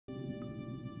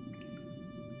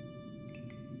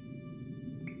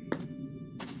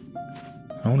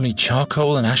Only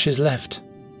charcoal and ashes left.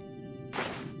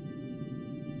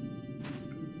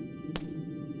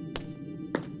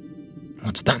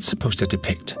 What's that supposed to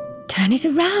depict? Turn it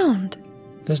around.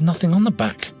 There's nothing on the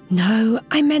back. No,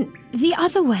 I meant the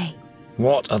other way.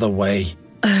 What other way?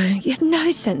 Oh, you have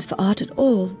no sense for art at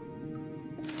all.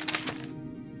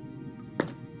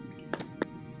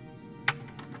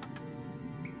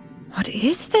 What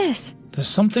is this? There's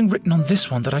something written on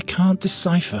this one that I can't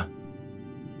decipher.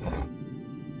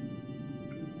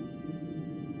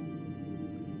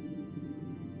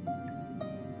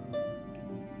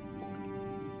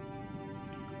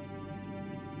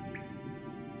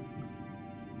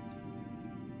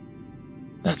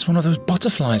 That's one of those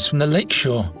butterflies from the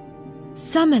lakeshore.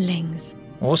 Summerlings.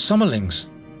 Or summerlings.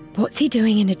 What's he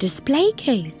doing in a display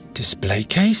case? Display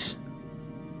case?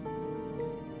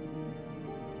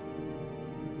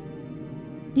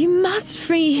 You must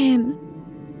free him.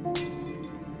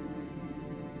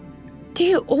 Do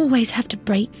you always have to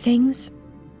break things?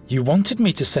 You wanted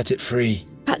me to set it free.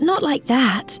 But not like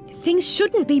that. Things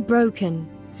shouldn't be broken.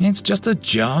 It's just a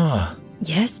jar.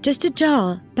 Yes, just a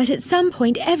jar. But at some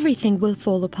point everything will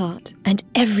fall apart. And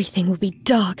everything will be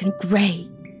dark and grey.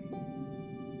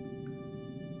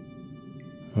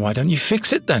 Why don't you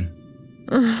fix it then?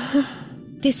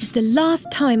 This is the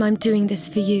last time I'm doing this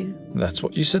for you. That's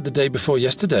what you said the day before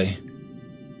yesterday.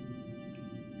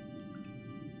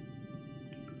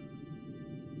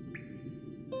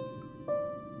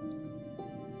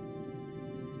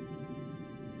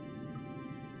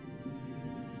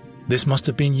 This must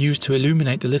have been used to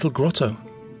illuminate the little grotto.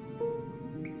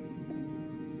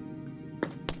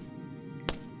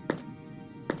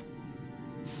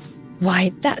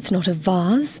 Why, that's not a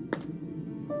vase.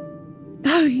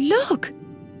 Oh, look!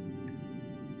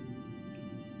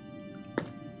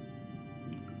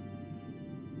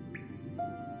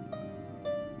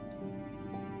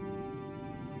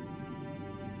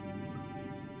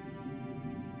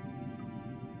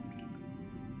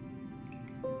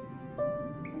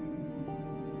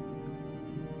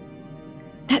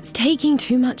 That's taking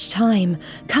too much time.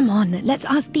 Come on, let's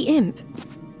ask the imp.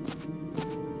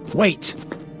 Wait!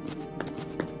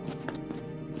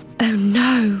 Oh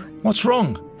no! What's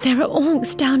wrong? There are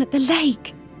orcs down at the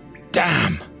lake.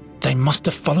 Damn! They must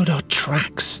have followed our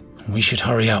tracks. We should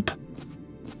hurry up.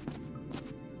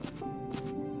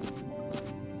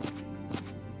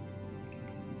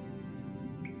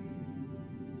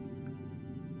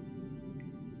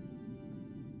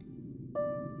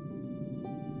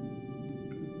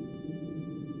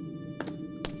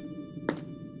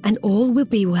 And all will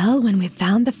be well when we've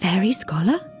found the fairy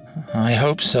scholar? I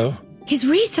hope so. His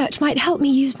research might help me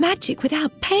use magic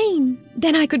without pain.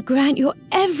 Then I could grant your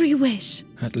every wish.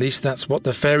 At least that's what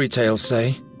the fairy tales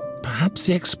say. Perhaps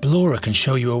the explorer can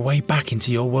show you a way back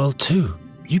into your world too.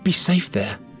 You'd be safe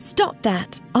there. Stop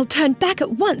that. I'll turn back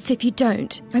at once if you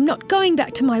don't. I'm not going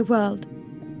back to my world.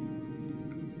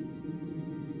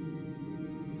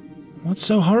 What's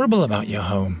so horrible about your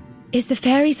home? Is the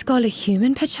fairy scholar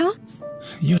human, perchance?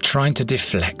 You're trying to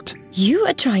deflect. You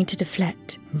are trying to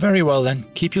deflect. Very well then,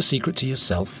 keep your secret to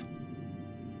yourself.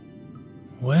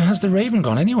 Where has the raven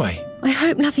gone anyway? I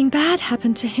hope nothing bad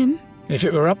happened to him. If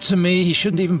it were up to me, he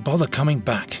shouldn't even bother coming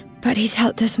back. But he's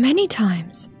helped us many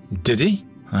times. Did he?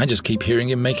 I just keep hearing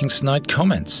him making snide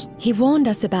comments. He warned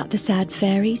us about the sad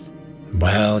fairies.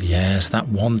 Well, yes, that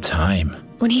one time.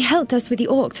 When he helped us with the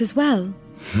orcs as well.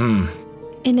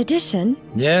 In addition...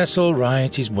 Yes, all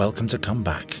right, he's welcome to come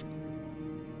back.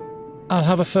 I'll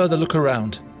have a further look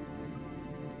around.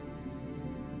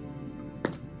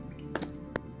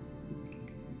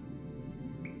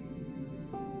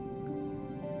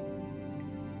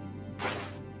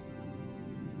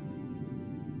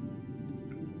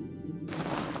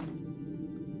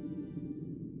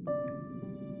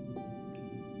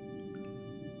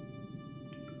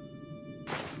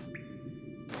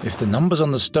 If the numbers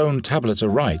on the stone tablet are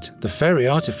right, the fairy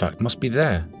artifact must be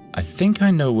there. I think I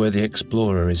know where the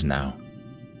explorer is now.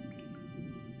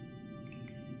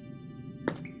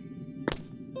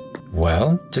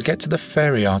 Well, to get to the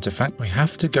fairy artifact, we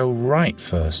have to go right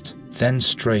first, then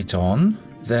straight on,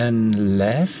 then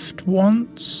left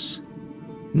once?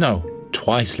 No,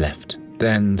 twice left,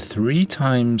 then 3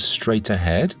 times straight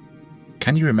ahead.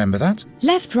 Can you remember that?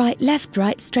 Left,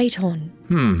 right, straight on.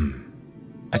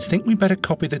 I think we better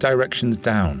copy the directions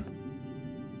down.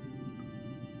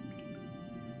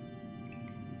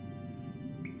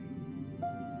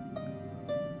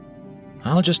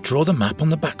 I'll just draw the map on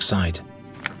the backside.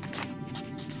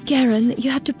 Garen, you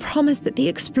have to promise that the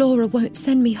explorer won't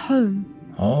send me home.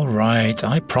 All right,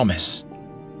 I promise.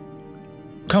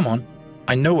 Come on,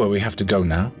 I know where we have to go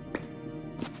now.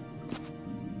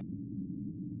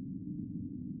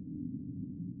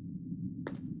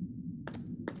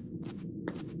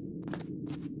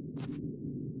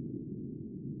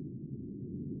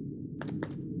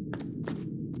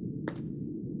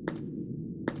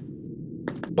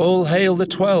 All hail the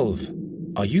 12.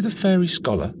 Are you the fairy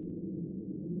scholar?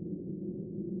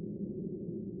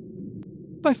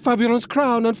 By Fabulon's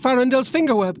crown and Farendel's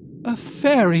fingerweb, a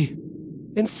fairy,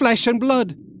 in flesh and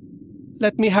blood.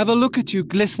 Let me have a look at you,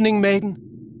 glistening maiden.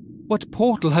 What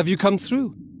portal have you come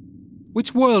through?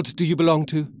 Which world do you belong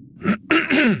to?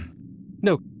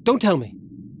 No, don't tell me.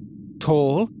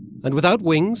 Tall and without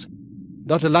wings,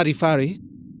 not a Larifari.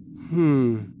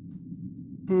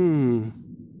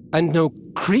 And no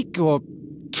creek or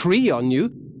tree on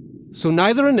you, so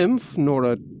neither a nymph nor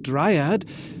a dryad.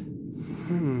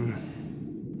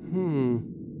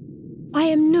 I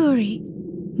am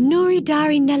Nuri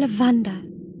Dari Nelavanda.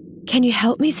 Can you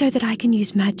help me so that I can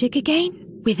use magic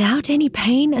again, without any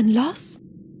pain and loss?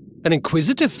 An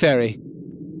inquisitive fairy.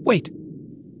 Wait,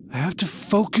 I have to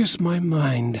focus my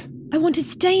mind. I want to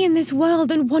stay in this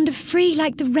world and wander free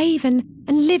like the raven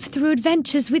and live through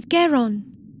adventures with Geron.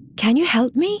 Can you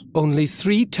help me? Only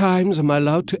 3 times am I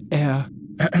allowed to err.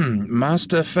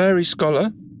 Master fairy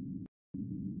scholar?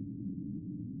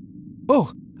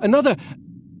 Oh, another...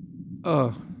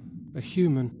 Oh, a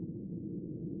human.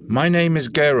 My name is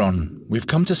Geron. We've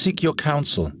come to seek your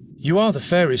counsel. You are the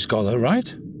fairy scholar,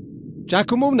 right?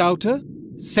 Giacomo Nauta,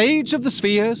 sage of the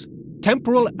spheres,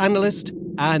 temporal analyst,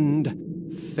 and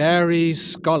fairy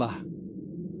scholar.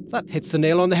 That hits the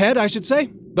nail on the head, I should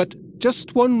say. But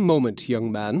just one moment,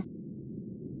 young man.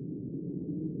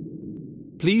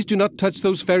 Please do not touch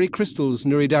those fairy crystals,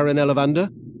 Nuridara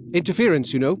Nelavanda.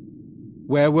 Interference, you know.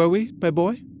 Where were we, my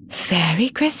boy? Fairy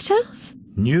crystals?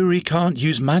 Nuri can't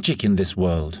use magic in this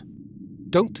world.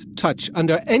 Don't touch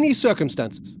under any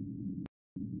circumstances.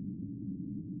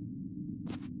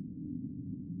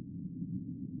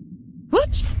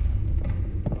 Whoops!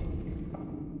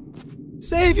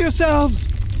 Save yourselves!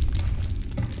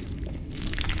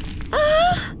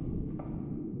 Ah!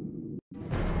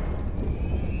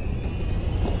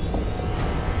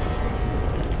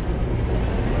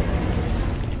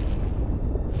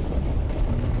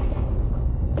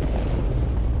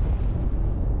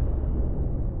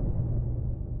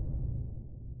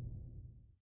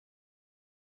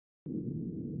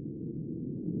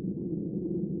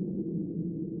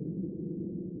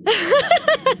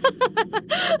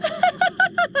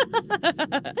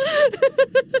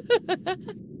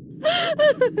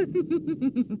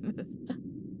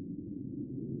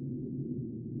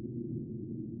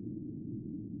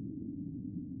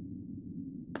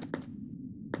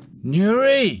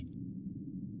 Nuri!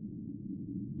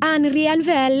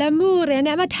 Anrianvella muren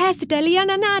amatesta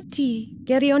liananati.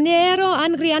 Gerionero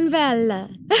Anrianvella.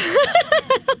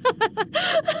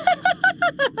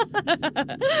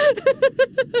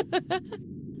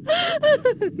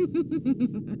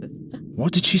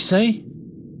 What did she say?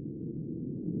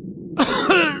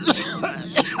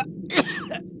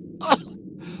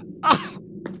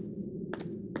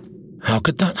 How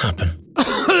could that happen?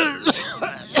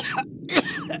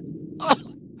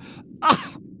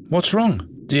 What's wrong?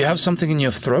 Do you have something in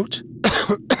your throat?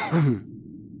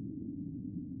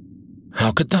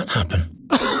 How could that happen?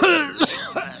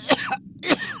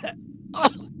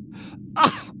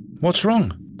 What's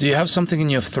wrong? Do you have something in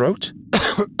your throat?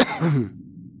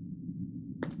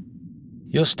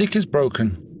 Your stick is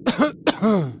broken.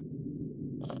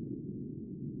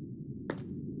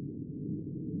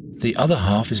 The other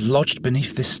half is lodged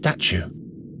beneath this statue.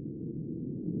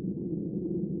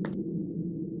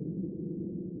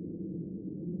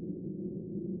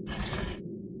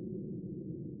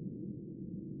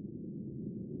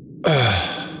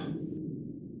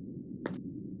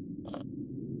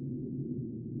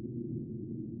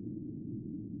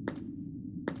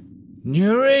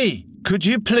 Nuri, could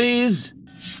you please?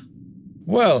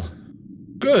 Well,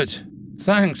 good,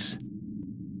 thanks.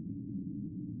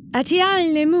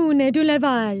 Atialne mune du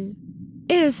leval.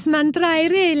 Is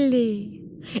mantrairelli.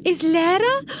 Is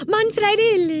lera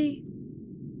mantrairelli.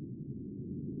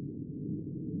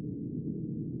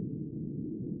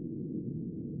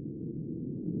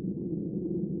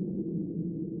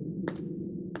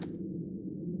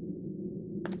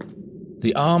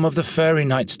 The arm of the fairy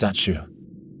knight statue.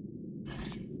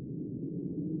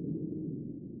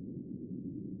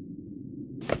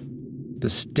 The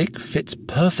stick fits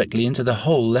perfectly into the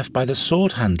hole left by the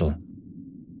sword handle.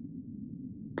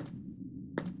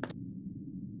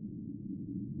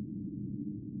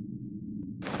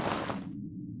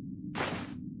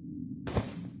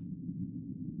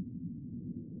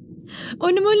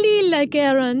 Unmulila,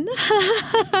 Geron.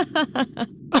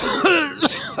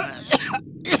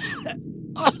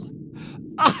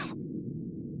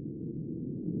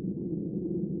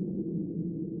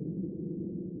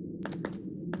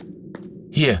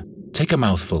 Here, take a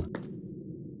mouthful.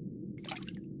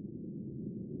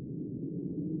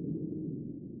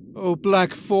 Oh,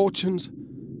 black fortunes.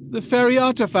 The fairy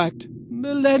artifact.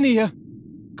 Millennia.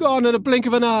 Gone in a blink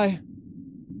of an eye.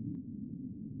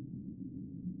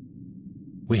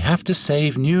 We have to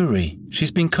save Nuri.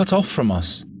 She's been cut off from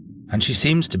us, and she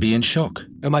seems to be in shock.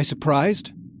 Am I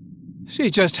surprised? She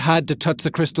just had to touch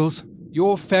the crystals.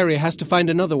 Your fairy has to find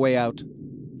another way out.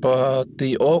 But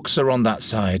the orcs are on that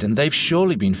side, and they've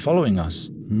surely been following us.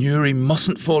 Nuri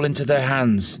mustn't fall into their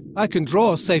hands. I can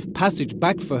draw a safe passage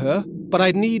back for her, but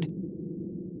I'd need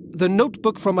the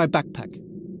notebook from my backpack.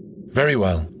 Very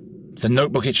well. The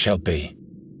notebook it shall be.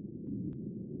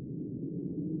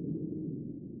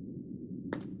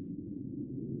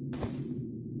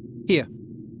 Here.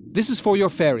 This is for your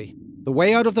fairy. The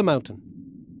way out of the mountain.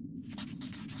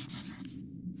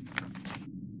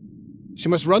 She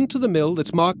must run to the mill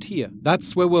that's marked here.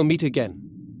 That's where we'll meet again.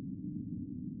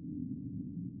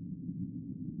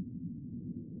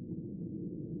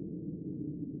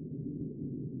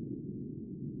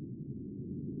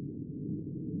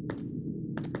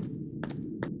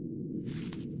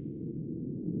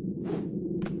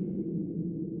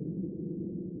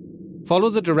 Follow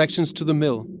the directions to the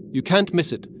mill. You can't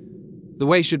miss it. The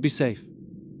way should be safe.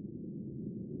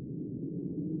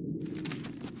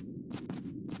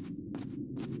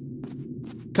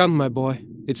 Come, my boy.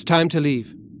 It's time to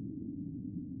leave.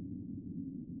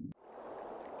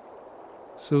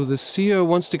 So the seer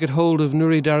wants to get hold of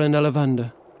Nuri Darin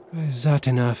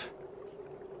Satinav.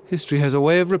 History has a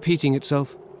way of repeating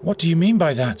itself. What do you mean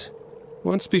by that?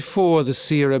 Once before, the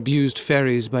seer abused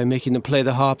fairies by making them play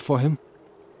the harp for him,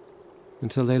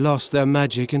 until they lost their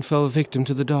magic and fell victim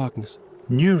to the darkness.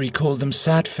 Nuri called them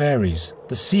sad fairies.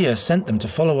 The seer sent them to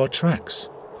follow our tracks.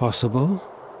 Possible.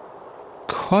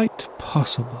 Quite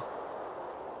possible.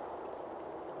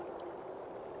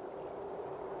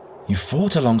 You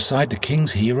fought alongside the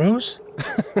king's heroes?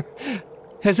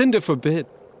 Hesinder forbid.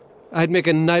 I'd make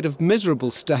a knight of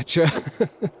miserable stature.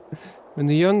 When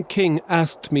the young king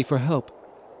asked me for help,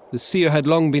 the seer had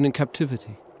long been in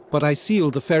captivity, but I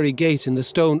sealed the fairy gate in the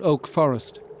stone oak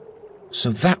forest. So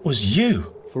that was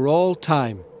you? For all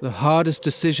time, the hardest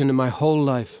decision in my whole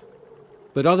life.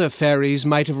 But other fairies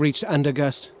might have reached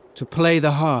Andergast to play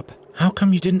the harp. How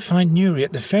come you didn't find Nuri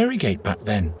at the fairy gate back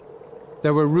then?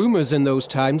 There were rumors in those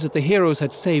times that the heroes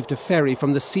had saved a fairy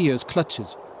from the seer's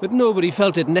clutches, but nobody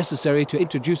felt it necessary to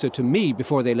introduce her to me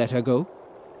before they let her go.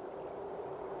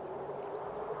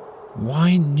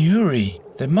 Why Nuri?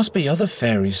 There must be other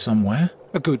fairies somewhere.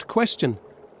 A good question.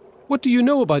 What do you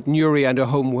know about Nuri and her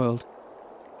homeworld?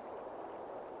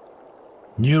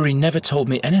 Nuri never told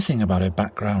me anything about her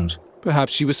background.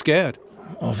 Perhaps she was scared.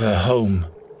 Of her home.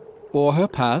 Or her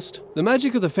past. The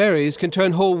magic of the fairies can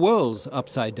turn whole worlds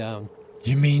upside down.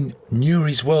 You mean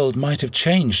Nuri's world might have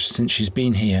changed since she's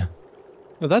been here?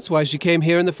 Well, that's why she came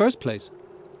here in the first place.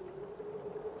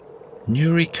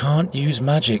 Nuri can't use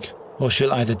magic, or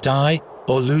she'll either die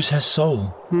or lose her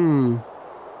soul.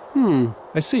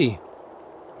 I see.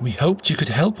 We hoped you could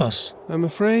help us. I'm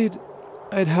afraid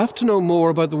I'd have to know more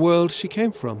about the world she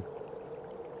came from.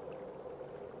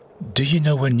 Do you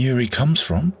know where Nuri comes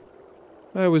from?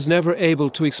 I was never able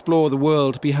to explore the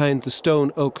world behind the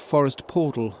stone oak forest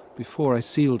portal before I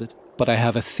sealed it. But I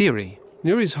have a theory.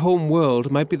 Nuri's home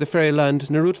world might be the fairyland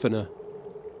Narutvana.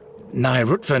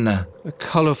 Narutvana. A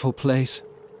colourful place.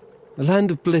 A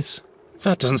land of bliss.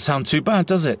 That doesn't sound too bad,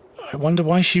 does it? I wonder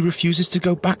why she refuses to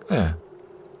go back there.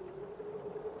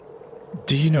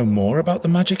 Do you know more about the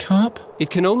magic harp? It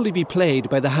can only be played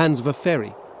by the hands of a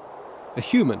fairy. A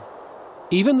human,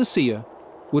 even the seer,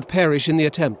 would perish in the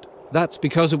attempt. That's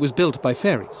because it was built by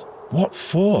fairies. What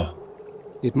for?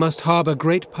 It must harbour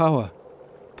great power.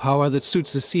 Power that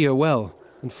suits the seer well.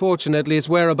 Unfortunately, its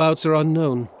whereabouts are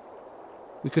unknown.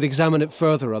 We could examine it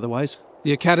further otherwise.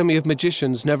 The Academy of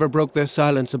Magicians never broke their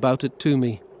silence about it to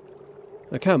me.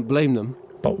 I can't blame them.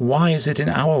 But why is it in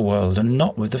our world and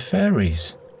not with the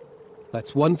fairies?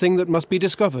 That's one thing that must be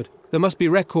discovered. There must be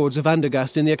records of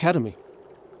Andergast in the Academy.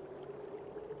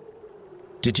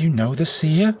 Did you know the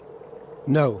seer?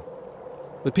 No.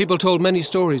 But people told many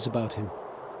stories about him.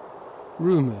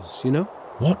 Rumours, you know?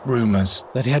 What rumours?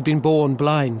 That he had been born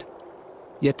blind,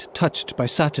 yet touched by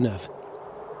Satinav.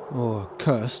 Or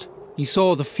cursed. He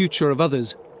saw the future of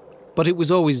others, but it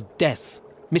was always death,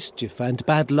 mischief, and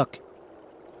bad luck.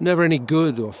 Never any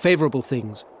good or favourable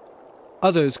things.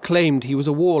 Others claimed he was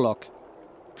a warlock,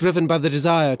 driven by the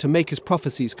desire to make his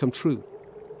prophecies come true.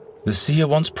 The seer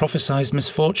once prophesied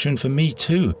misfortune for me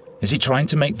too. Is he trying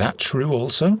to make that true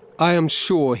also? I am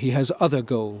sure he has other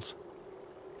goals.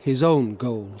 His own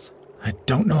goals. I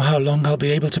don't know how long I'll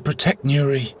be able to protect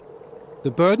Nuri.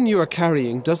 The burden you are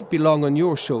carrying doesn't belong on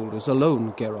your shoulders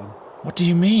alone, Geron. What do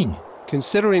you mean?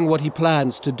 Considering what he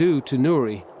plans to do to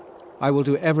Nuri, I will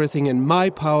do everything in my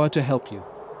power to help you.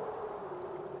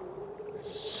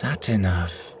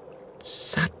 Satinav.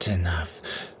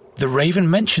 Satinav. The Raven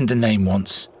mentioned the name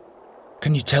once.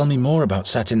 Can you tell me more about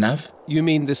Satinav? You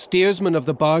mean the steersman of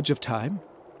the Barge of Time?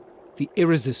 The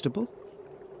Irresistible?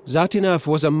 Satinav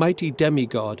was a mighty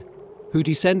demigod who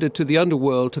descended to the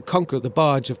underworld to conquer the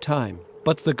Barge of Time.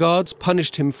 But the gods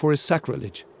punished him for his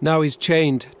sacrilege. Now he's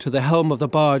chained to the helm of the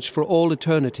barge for all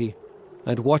eternity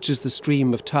and watches the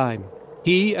stream of time.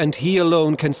 He and he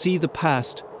alone can see the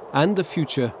past and the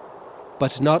future,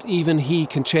 but not even he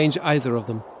can change either of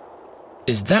them.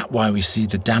 Is that why we see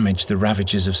the damage the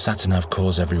ravages of Satinav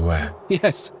cause everywhere?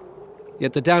 Yes,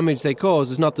 yet the damage they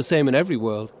cause is not the same in every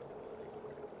world.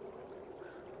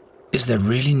 Is there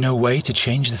really no way to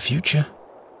change the future?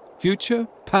 Future?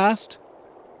 Past?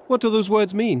 What do those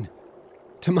words mean?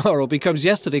 Tomorrow becomes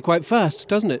yesterday quite fast,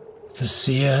 doesn't it? The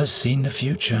seer has seen the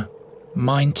future.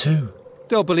 Mine too.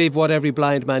 Don't believe what every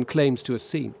blind man claims to have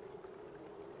seen.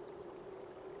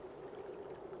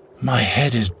 My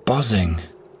head is buzzing.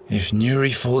 If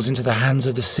Nuri falls into the hands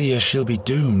of the seer, she'll be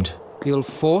doomed. He'll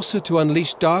force her to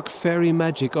unleash dark fairy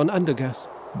magic on Undergast.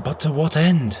 But to what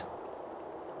end?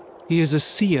 He is a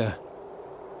seer.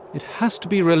 It has to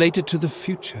be related to the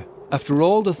future. After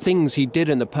all the things he did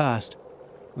in the past,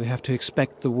 we have to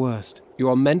expect the worst.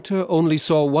 Your mentor only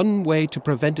saw one way to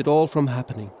prevent it all from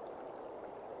happening.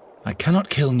 I cannot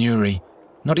kill Nuri,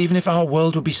 not even if our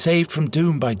world would be saved from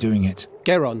doom by doing it.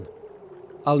 Geron,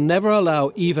 I'll never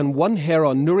allow even one hair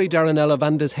on Nuri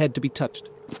Daranelavander's head to be touched.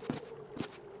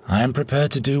 I am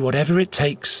prepared to do whatever it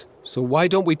takes. So why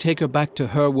don't we take her back to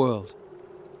her world?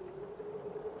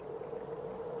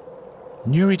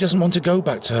 Nuri doesn't want to go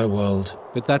back to her world.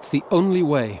 But that's the only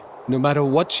way. No matter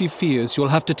what she fears, you'll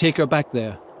have to take her back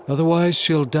there. Otherwise,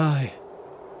 she'll die.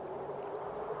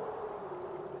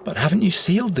 But haven't you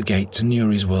sealed the gate to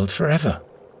Nuri's world forever?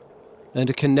 And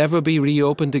it can never be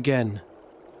reopened again.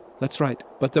 That's right.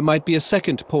 But there might be a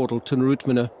second portal to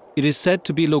Narutvana. It is said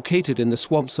to be located in the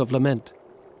Swamps of Lament,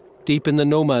 deep in the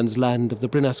no-man's land of the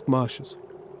Brinask Marshes.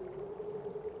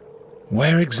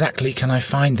 Where exactly can I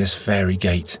find this fairy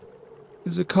gate?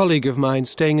 There's a colleague of mine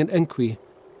staying in Enqui.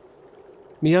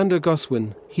 Meander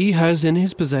Goswin. He has in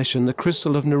his possession the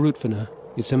crystal of Narutvana.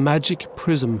 It's a magic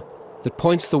prism that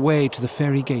points the way to the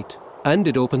fairy gate. And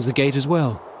it opens the gate as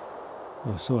well.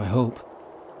 Or so I hope.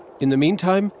 In the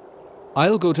meantime,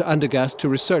 I'll go to Undergast to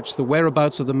research the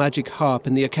whereabouts of the magic harp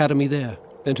in the academy there.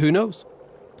 And who knows?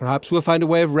 Perhaps we'll find a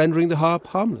way of rendering the harp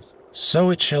harmless. So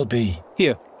it shall be.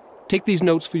 Here, take these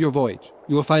notes for your voyage.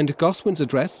 You will find Goswin's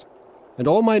address and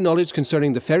all my knowledge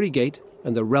concerning the fairy gate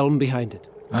and the realm behind it.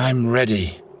 I'm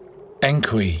ready.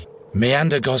 Enqui,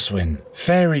 Meander Goswin,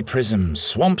 fairy prism,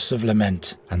 swamps of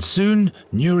lament, and soon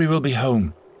Nuri will be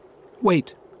home.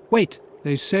 Wait.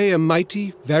 They say a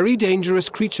mighty, very dangerous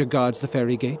creature guards the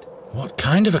fairy gate. What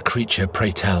kind of a creature,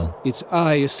 pray tell? Its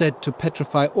eye is said to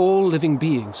petrify all living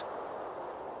beings,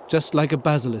 just like a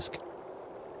basilisk.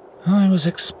 I was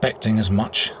expecting as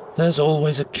much. There's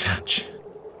always a catch.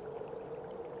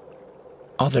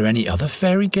 Are there any other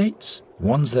fairy gates?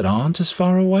 Ones that aren't as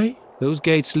far away? Those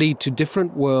gates lead to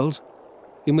different worlds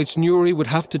in which Nuri would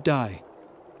have to die.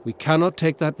 We cannot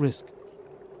take that risk.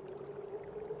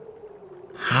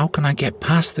 How can I get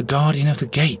past the guardian of the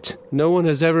gate? No one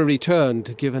has ever returned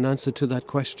to give an answer to that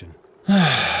question.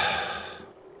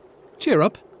 Cheer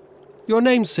up. Your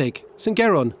namesake, St.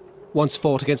 Geron, once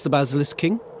fought against the Basilisk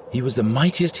King. He was the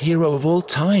mightiest hero of all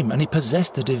time, and he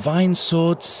possessed the divine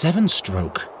sword Seven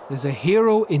Stroke. There's a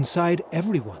hero inside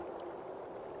everyone.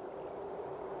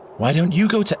 Why don't you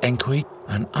go to Enqui,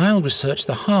 and I'll research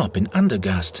the harp in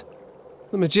Undergast?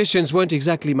 The magicians weren't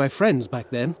exactly my friends back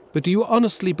then, but do you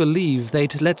honestly believe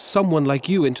they'd let someone like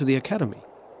you into the academy?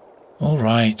 All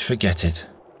right, forget it.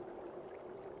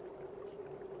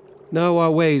 Now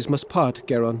our ways must part,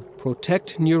 Geron.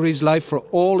 Protect Nuri's life for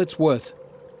all it's worth.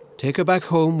 Take her back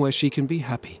home where she can be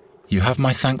happy. You have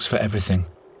my thanks for everything.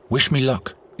 Wish me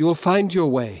luck. You will find your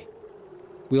way.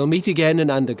 We'll meet again in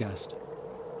Undergast.